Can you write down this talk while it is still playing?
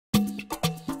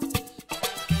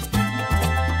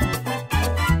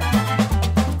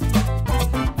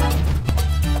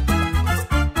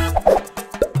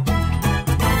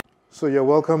So you're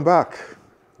welcome back.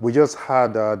 We just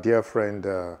had our dear friend,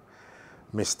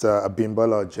 Mr.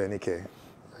 Abimbola Ojenike.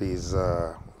 He's,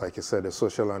 like you said, a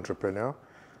social entrepreneur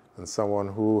and someone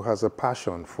who has a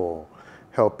passion for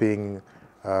helping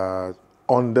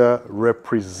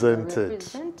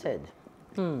underrepresented children.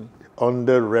 I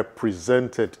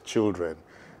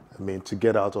mean, to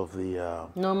get out of the...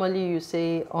 Normally you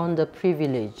say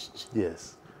underprivileged.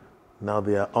 Yes. Now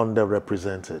they are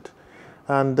underrepresented.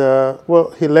 And,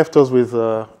 well, he left us with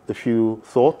a few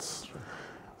thoughts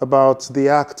about the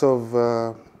act of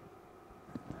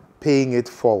paying it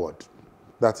forward.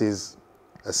 That is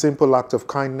a simple act of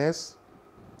kindness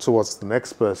towards the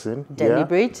next person.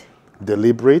 Deliberate. Yeah?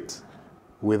 Deliberate,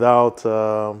 without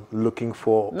looking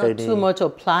for Not too much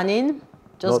of planning.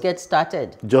 Just get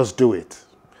started. Just do it.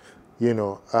 You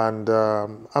know, and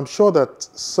I'm sure that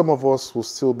some of us will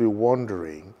still be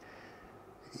wondering,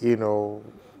 you know,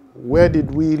 where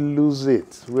did we lose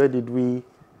it? Where did we...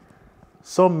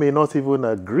 Some may not even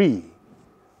agree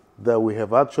that we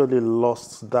have actually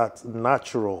lost that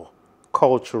natural,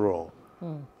 cultural,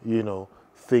 you know,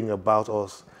 thing about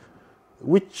us,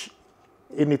 which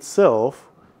in itself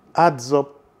adds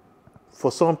up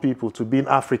for some people to being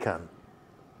African,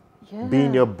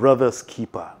 being your brother's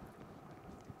keeper.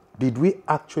 Did we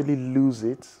actually lose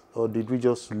it, or did we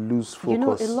just lose focus? You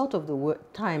know, a lot of the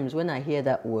times when I hear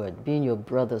that word, being your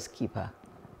brother's keeper,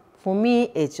 for me,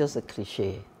 it's just a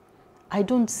cliche. I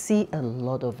don't see a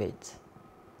lot of it.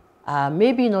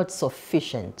 Maybe not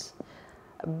sufficient,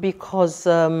 because,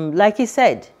 like he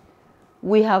said,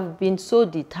 we have been so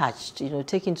detached, you know,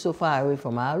 taken so far away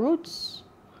from our roots,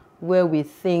 where we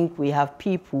think we have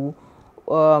people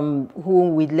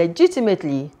whom we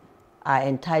legitimately are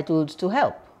entitled to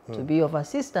help, to be of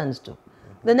assistance to.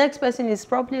 The next person is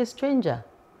probably a stranger.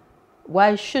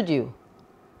 Why should you?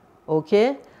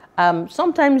 Okay?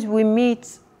 Sometimes we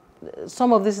meet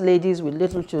some of these ladies with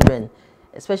little children,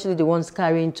 especially the ones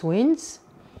carrying twins,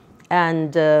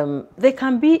 and they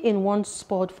can be in one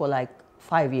spot for like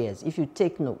 5 years, if you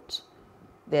take note.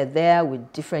 They're there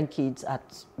with different kids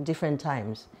at different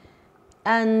times.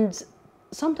 And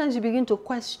sometimes you begin to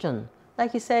question.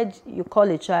 Like you said, you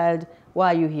call a child,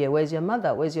 why are you here? Where's your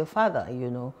mother? Where's your father? You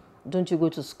know, don't you go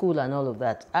to school and all of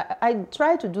that? I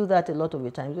try to do that a lot of the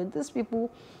times, but these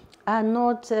people are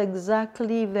not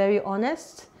exactly very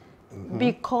honest,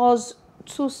 because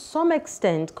to some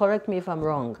extent, correct me if I'm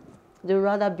wrong, they'd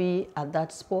rather be at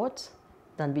that spot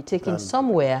than be taken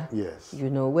somewhere, you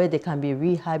know, where they can be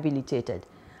rehabilitated.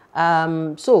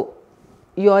 So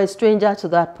you're a stranger to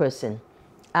that person,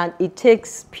 and it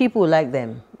takes people like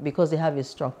them, because they have a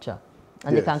structure,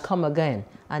 and they can come again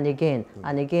and again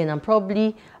and again, and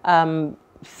probably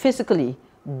physically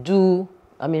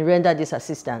render this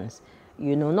assistance.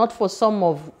 You know, not for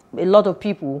a lot of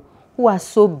people who are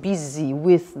so busy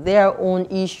with their own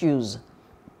issues,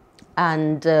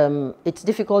 and it's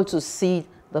difficult to see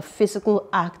the physical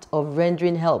act of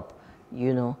rendering help,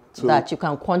 you know, that you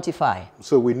can quantify.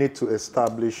 So we need to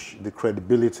establish the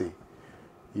credibility,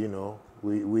 you know.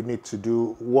 We need to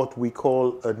do what we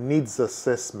call a needs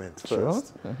assessment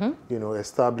first. You know,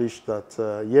 establish that,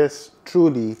 yes,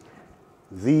 truly,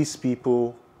 these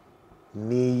people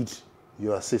need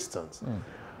your assistance.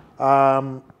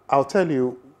 I'll tell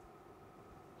you,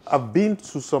 I've been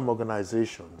to some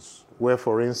organizations where,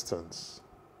 for instance,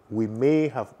 we may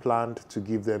have planned to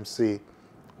give them, say,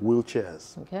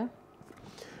 wheelchairs. Okay.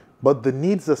 But the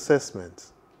needs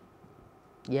assessment,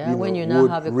 when you now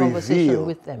have a conversation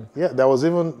with them. Yeah, there was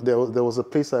a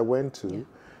place I went to,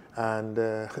 and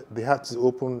they had to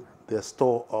open their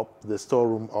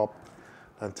storeroom up,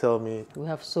 and tell me, we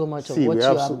have so much of what you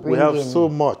are bringing. We have so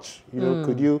much. You know,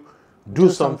 could you do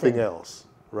something else,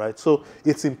 right? So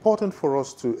it's important for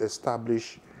us to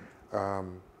establish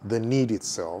the need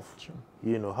itself.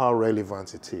 You know, how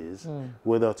relevant it is,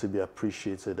 whether to be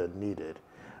appreciated and needed,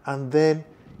 and then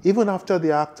even after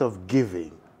the act of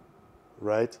giving,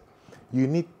 right, you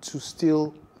need to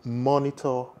still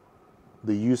monitor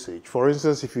the usage. For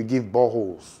instance, if you give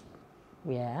boreholes,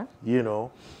 you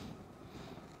know,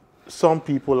 some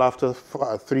people after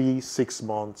 3-6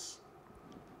 months,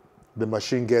 the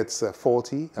machine gets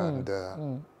faulty, and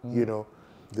you know,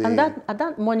 and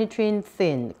that monitoring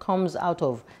thing comes out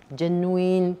of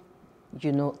genuine,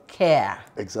 you know, care.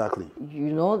 Exactly.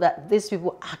 You know that these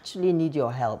people actually need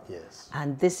your help. Yes.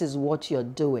 And this is what you're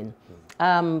doing.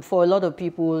 For a lot of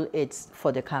people, it's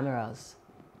for the cameras.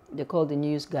 They call the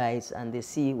news guys and they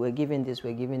see, we're giving this,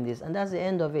 and that's the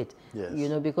end of it. Yes. You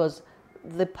know, because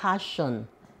the passion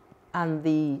and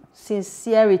the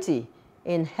sincerity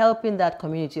in helping that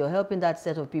community or helping that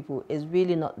set of people is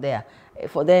really not there.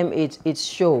 For them, it's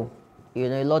show. you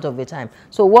know, a lot of the time.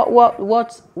 So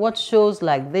what shows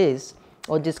like this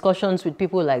or discussions with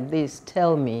people like this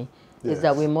tell me is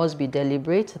that we must be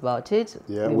deliberate about it.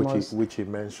 Yeah, which he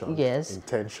mentioned. Yes.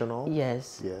 Intentional.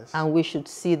 Yes. Yes. And we should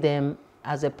see them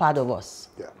as a part of us.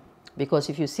 Yeah. Because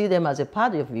if you see them as a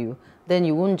part of you, then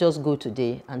you won't just go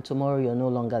today and tomorrow you're no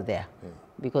longer there.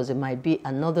 Because it might be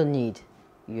another need,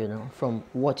 you know, from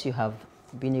what you have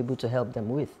been able to help them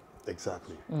with.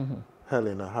 Exactly.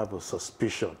 Helen, I have a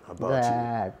suspicion about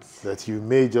you. That you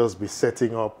may just be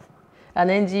setting up an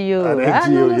NGO.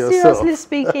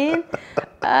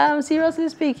 No, seriously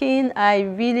speaking, I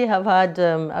really have had,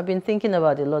 I've been thinking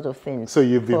about a lot of things. So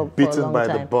you've been bitten by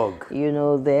the bug. You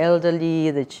know, the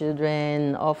elderly, the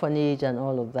children, orphanage and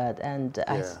all of that. And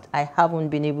I haven't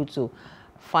been able to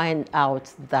find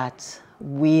out that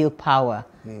willpower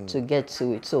to get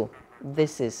to it. So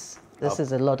this is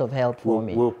a lot of help for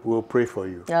me. We'll pray for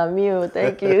you. Amiu,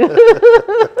 thank you.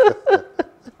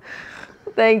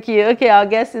 Thank you. Okay, our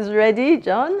guest is ready,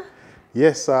 John?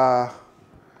 Yes, our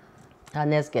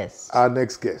next guest. Our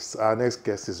next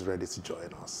guest is ready to join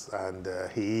us. And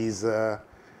he is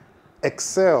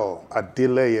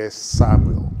Adeleye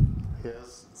Samuel. He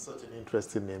has such an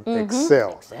interesting name,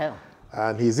 Excel.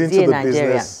 And he's into the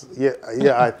business. Yeah,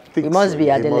 I think he must be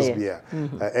Adeleye. He must be, yeah.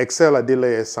 Excel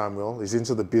Adeleye Samuel is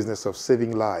into the business of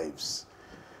saving lives.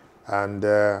 And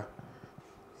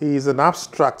he's an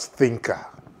abstract thinker.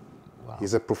 Wow.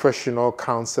 He's a professional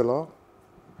counselor,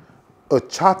 a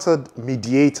chartered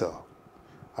mediator,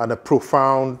 and a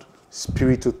profound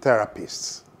spiritual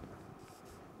therapist,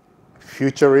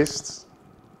 futurist,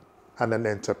 and an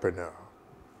entrepreneur.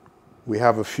 We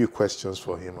have a few questions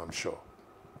for him, I'm sure.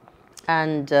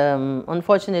 And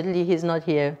unfortunately, he's not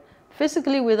here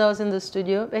physically with us in the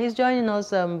studio, but he's joining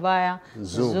us via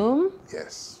Zoom.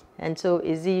 Yes. And so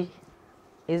is he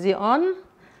on?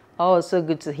 Oh, so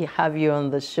good to have you on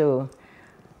the show.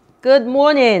 Good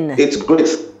morning. It's great.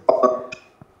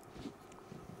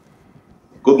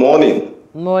 Good morning.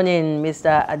 Morning,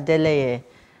 Mr. Adeleye.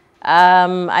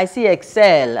 I see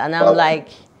Excel, and I'm like,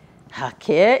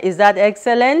 okay, is that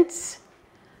excellent?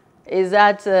 Is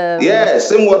that... yeah,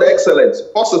 same word, excellent.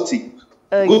 Positive.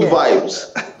 Okay. Good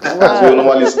vibes, as we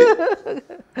normally say.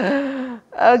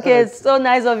 Okay, it's so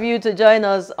nice of you to join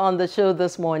us on the show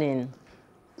this morning.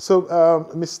 So,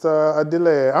 Mr.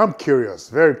 Adeleye, I'm curious,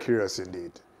 very curious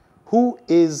indeed. Who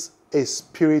is a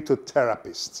spiritual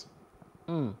therapist?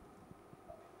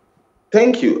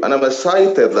 Thank you, and I'm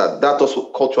excited that also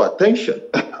caught your attention.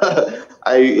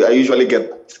 I usually get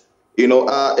that. You know,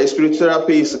 a spirit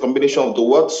therapy is a combination of the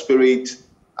word spirit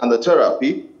and the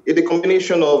therapy. It's a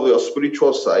combination of your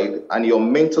spiritual side and your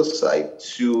mental side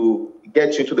to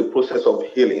get you into the process of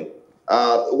healing.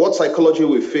 What psychology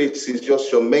will face is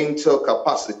just your mental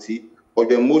capacity or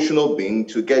your emotional being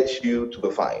to get you to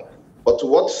the fine. But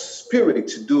what spirit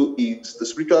to do is, the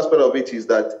spiritual aspect of it is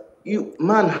that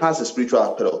man has a spiritual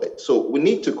aspect of it. So we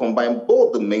need to combine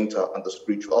both the mental and the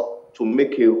spiritual to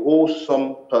make a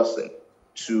wholesome person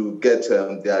to get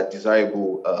their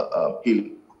desirable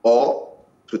healing or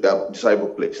to their desirable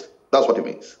place. That's what it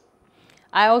means.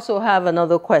 I also have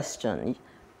another question.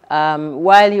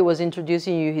 While he was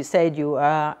introducing you, he said you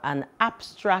are an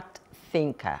abstract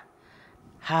thinker.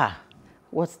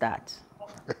 What's that?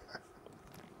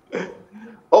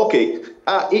 Okay,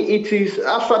 it is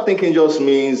abstract thinking. Just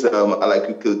means like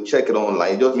you could check it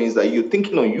online. It just means that you're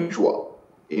thinking unusual.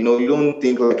 You know, you don't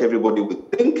think like everybody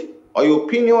would think, or your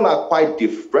opinion are quite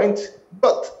different,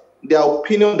 but their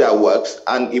opinion that works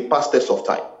and it passes test of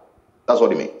time. That's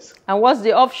what it means. And what's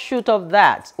the offshoot of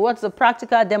that? What's the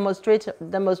practical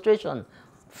demonstration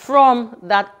from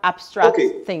that abstract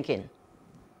thinking?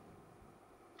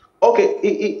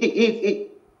 Okay,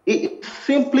 it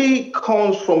simply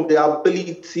comes from the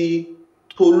ability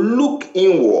to look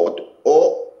inward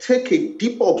or take a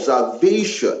deep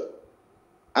observation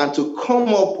and to come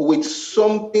up with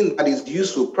something that is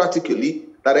useful practically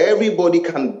that everybody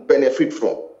can benefit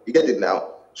from. You get it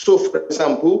now? So, for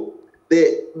example,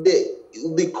 the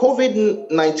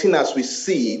COVID-19 as we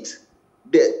see it,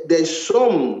 there's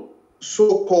some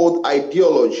so-called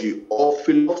ideology or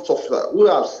philosopher who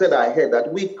have said ahead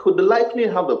that we could likely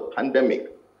have a pandemic.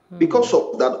 Because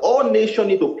of that, all nations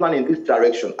need to plan in this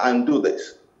direction and do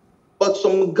this. But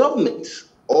some governments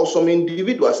or some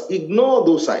individuals ignore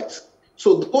those signs.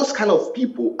 So those kind of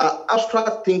people are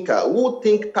abstract thinkers who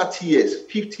think 30 years,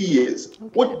 50 years,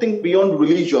 who think beyond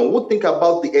religion, who think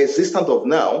about the existence of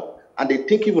now, and they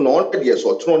think even 100 years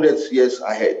or 200 years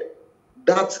ahead.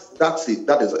 That's it.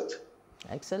 That is it.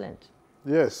 Excellent.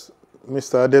 Yes,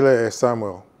 Mr. Adeleye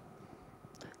Samuel.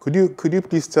 Could you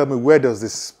please tell me, where does the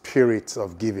spirit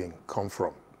of giving come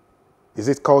from? Is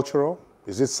it cultural?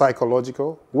 Is it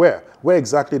psychological? Where? Where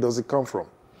exactly does it come from?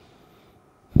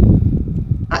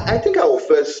 I think I will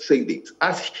first say this.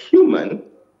 As human,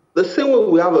 the same way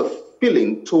we have a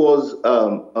feeling towards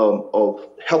of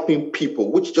helping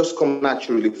people, which just come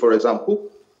naturally. For example,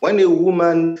 when a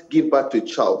woman gives birth to a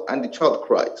child and the child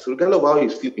cries, regardless of how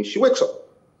he's sleeping, she wakes up.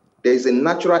 There is a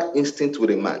natural instinct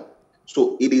with a man.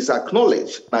 So it is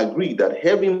acknowledged and agreed that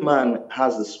every man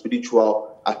has the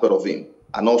spiritual aspect of him,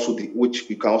 and also which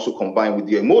you can also combine with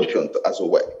your emotions as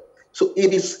well. So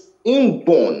it is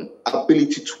inborn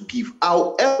ability to give.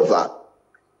 However,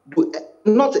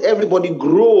 not everybody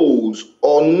grows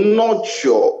or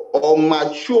nurture or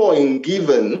mature in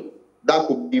giving. That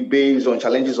could be based on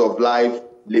challenges of life,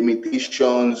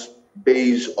 limitations,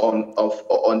 based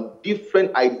on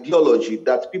different ideology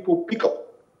that people pick up.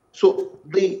 So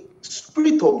the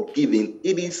spirit of giving,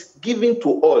 it is given to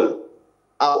all.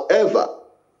 However,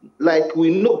 like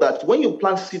we know that when you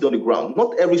plant seed on the ground,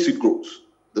 not every seed grows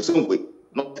the same way.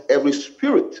 Not every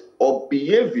spirit or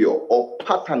behavior or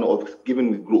pattern of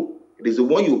giving will grow. It is the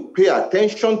one you pay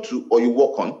attention to or you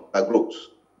work on that grows.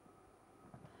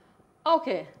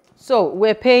 Okay, so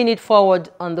we're paying it forward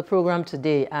on the program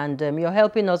today, and you're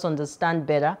helping us understand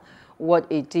better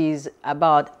what it is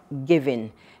about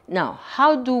giving. Now,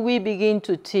 how do we begin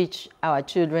to teach our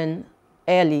children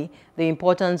early the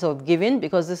importance of giving?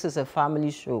 Because this is a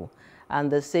family show,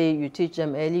 and they say you teach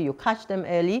them early, you catch them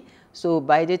early. So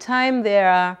by the time they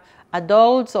are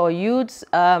adults or youths,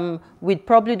 we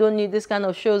probably don't need this kind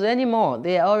of shows anymore.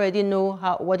 They already know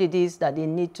what it is that they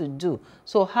need to do.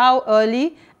 So how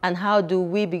early and how do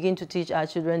we begin to teach our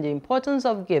children the importance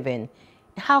of giving?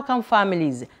 How can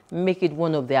families make it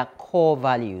one of their core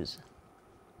values?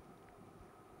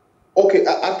 Okay,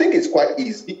 I think it's quite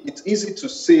easy. It's easy to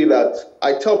say that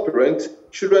I tell parents,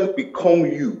 children become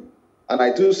you. And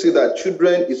I do say that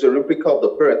children is a replica of the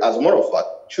parent. As a matter of fact,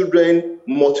 children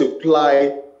multiply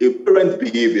a parent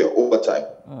behavior over time.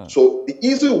 So the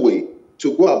easy way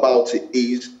to go about it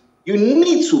is you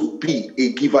need to be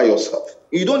a giver yourself.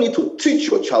 You don't need to teach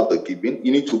your child the giving.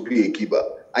 You need to be a giver.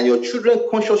 And your children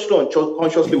consciously or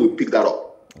unconsciously will pick that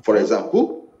up. For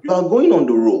example, you are going on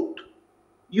the road.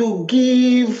 You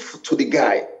give to the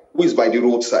guy who is by the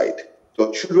roadside.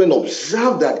 Your children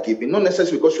observe that giving, not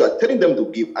necessarily because you are telling them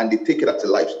to give and they take it as a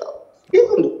lifestyle.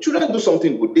 Even children do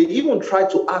something good. They even try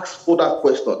to ask for that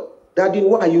question. Daddy,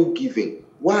 why are you giving?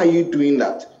 Why are you doing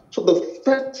that? So the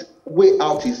first way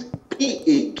out is be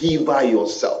a giver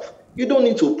yourself. You don't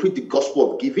need to preach the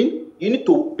gospel of giving. You need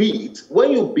to be it.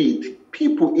 When you be it,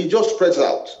 people, it just spreads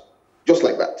out. Just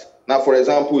like that. Now, for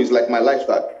example, it's like my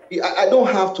lifestyle. I don't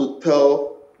have to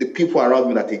tell the people around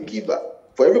me that I'm a giver.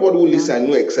 For everybody who listens, I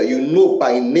know Excel, you know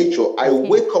by nature, I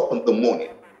wake up in the morning,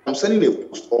 I'm sending a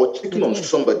post or checking on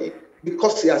somebody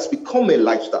because it has become a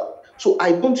lifestyle. So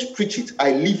I don't preach it,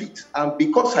 I live it. And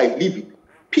because I live it,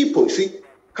 people, see,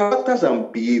 characters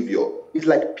and behavior is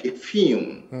like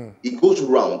perfume. It goes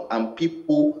around and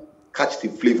people catch the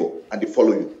flavor and they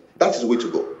follow you. That is the way to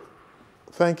go.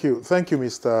 Thank you,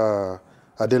 Mr.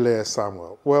 Adeleye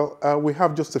Samuel. Well, we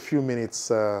have just a few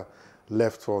minutes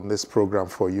left on this program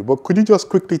for you, but could you just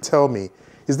quickly tell me,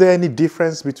 is there any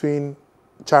difference between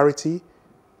charity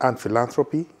and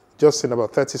philanthropy? Just in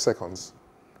about 30 seconds.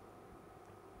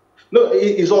 No,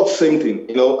 it's all the same thing.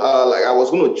 You know, like I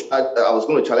was going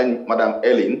to challenge Madam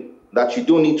Helen that you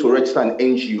don't need to register an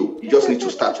NGO. You just need to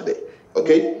start today.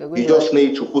 Okay, you just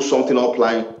need to put something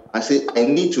online and say, I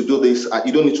need to do this.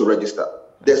 You don't need to register.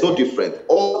 There's no difference.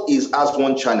 All is as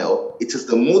one channel. It is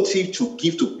the motive to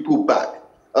give to people back.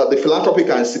 The philanthropy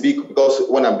can speak because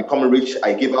when I'm becoming rich,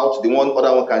 I give out. The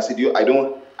other one can say, I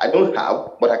don't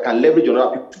have, but I can leverage on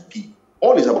other people to give.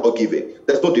 All is about giving.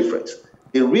 There's no difference.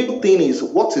 The real thing is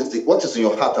what is in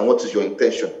your heart and what is your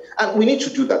intention. And we need to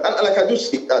do that. And like I do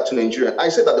say that to Nigeria, I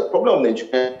said that the problem of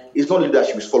Nigeria is not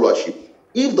leadership, it's followership.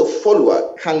 If the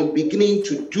follower can begin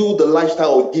to do the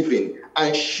lifestyle of giving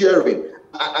and sharing,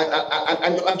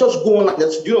 and just go on like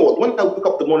that. You know what? When I wake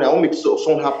up in the morning, I want to make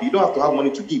someone happy. You don't have to have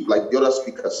money to give, like the other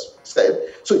speakers said.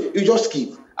 So you just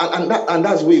give, and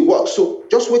that's the way it works. So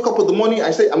just wake up in the morning.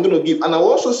 I say I'm going to give, and I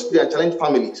will also sit there and challenge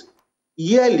families.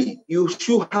 Yearly, you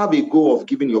should have a goal of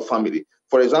giving your family.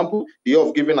 For example, the year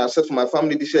of giving I said for my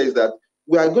family this year is that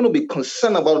we are going to be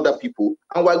concerned about other people,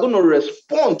 and we're going to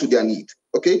respond to their need.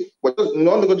 Okay, we're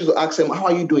not going to ask them how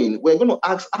are you doing. We're going to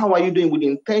ask how are you doing with the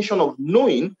intention of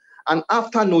knowing. And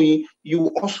after knowing, you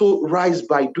also rise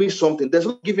by doing something. There's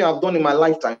no giving I've done in my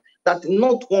lifetime that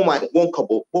not all my one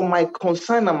couple, but my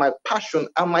concern and my passion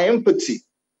and my empathy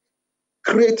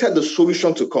created the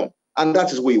solution to come. And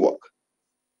that is where we work.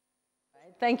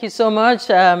 Thank you so much,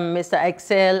 Mr.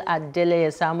 Excel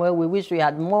Adeleye Samuel. We wish we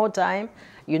had more time,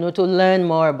 you know, to learn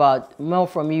more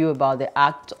from you about the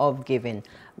act of giving.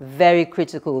 Very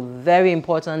critical, very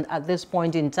important at this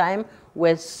point in time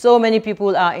where so many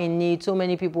people are in need, so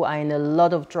many people are in a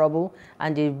lot of trouble,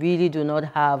 and they really do not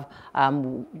have,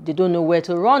 they don't know where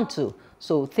to run to.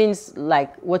 So things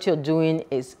like what you're doing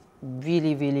is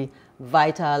really, really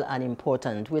vital and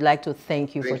important. We'd like to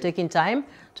thank you for taking time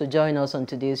to join us on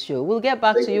today's show. We'll get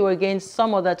back to you again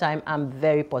some other time. I'm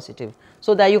very positive,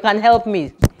 so that you can help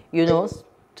me, you know,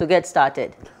 to get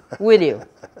started. Will you?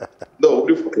 No, I'll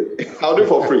do for free. I'll do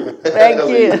for free. Thank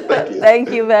you. Thank you.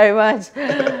 Thank you very much.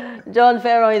 John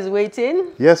Ferron is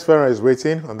waiting. Yes, Farah is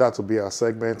waiting, and that will be our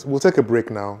segment. We'll take a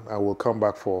break now, and we'll come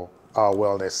back for our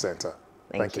Wellness Center.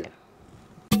 Thank you.